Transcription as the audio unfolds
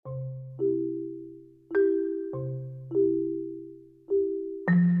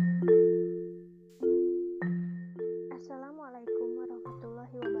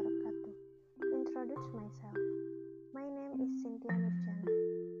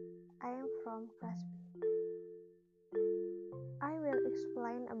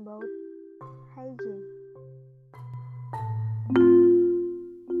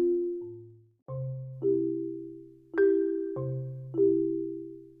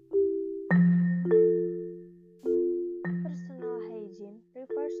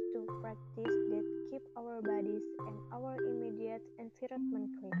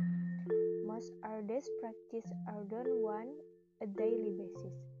activities are done on a daily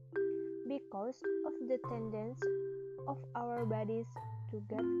basis because of the tendency of our bodies to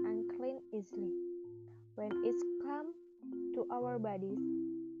get unclean easily. When it comes to our bodies,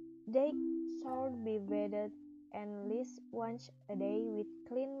 they should be bathed at least once a day with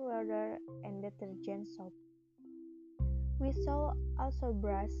clean water and detergent soap. We should also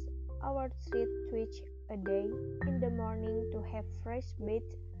brush our teeth twice a day in the morning to have fresh bath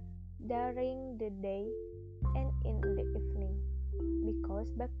during the day and in the evening, because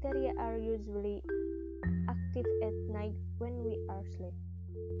bacteria are usually active at night when we are asleep.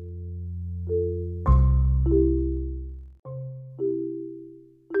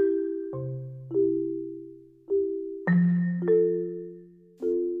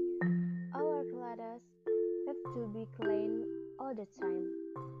 Our clothes have to be clean all the time.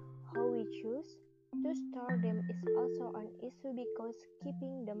 How we choose to store them is also an issue because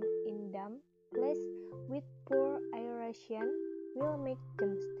keeping them in damp place with poor aeration will make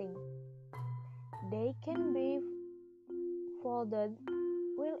them stink. They can be folded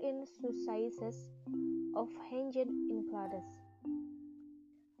well in two sizes of hanged in clothes.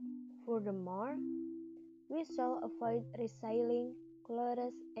 Furthermore, we shall avoid recycling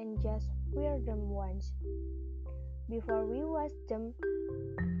clothes and just wear them once before we wash them,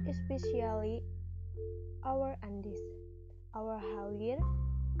 especially our undies. Our hair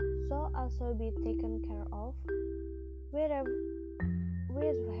shall also be taken care of, wherever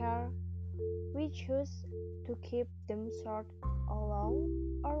we choose to keep them short or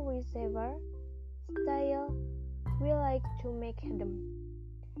long, or whichever style we like to make them.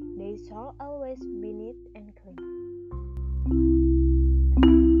 They shall always be neat and clean.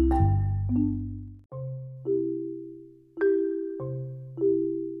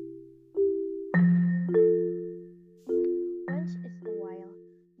 Once in a while,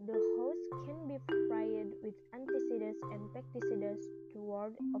 the house can be sprayed with anticides and pesticides to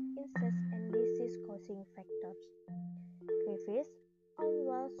ward off insects and disease-causing factors. Crevices on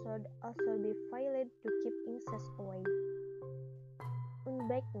walls should also be filled to keep insects away.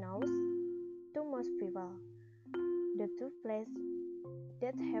 Unbeknownst to most people, the two places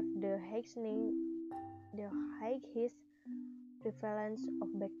that have the highest prevalence of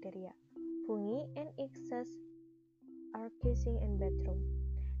bacteria, fungi, and insects are kitchen and bathroom.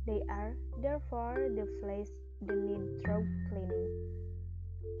 They are therefore the places that need thorough cleaning.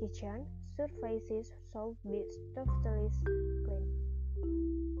 Kitchen surfaces should be thoroughly clean.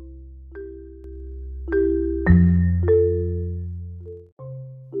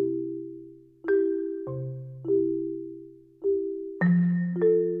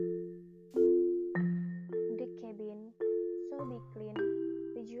 The cabin should be cleaned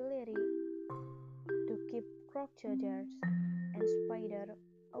regularly to keep cockroaches and spiders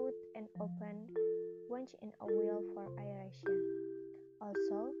out and open once in a while for aeration.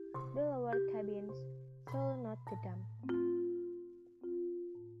 Also, the lower cabins should not be damp.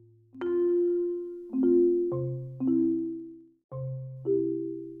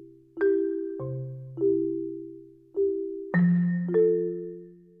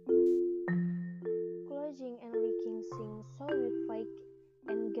 Clogging and leaking sinks should be fixed,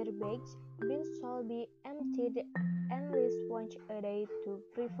 and garbage bins should be emptied at least once a day to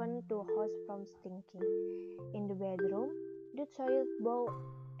prevent the house from stinking. In the bedroom, the toilet bowl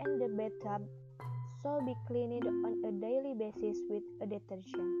and the bathtub should be cleaned on a daily basis with a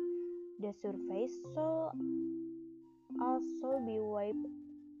detergent. The surface should also be wiped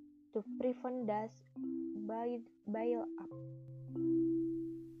to prevent dust build up.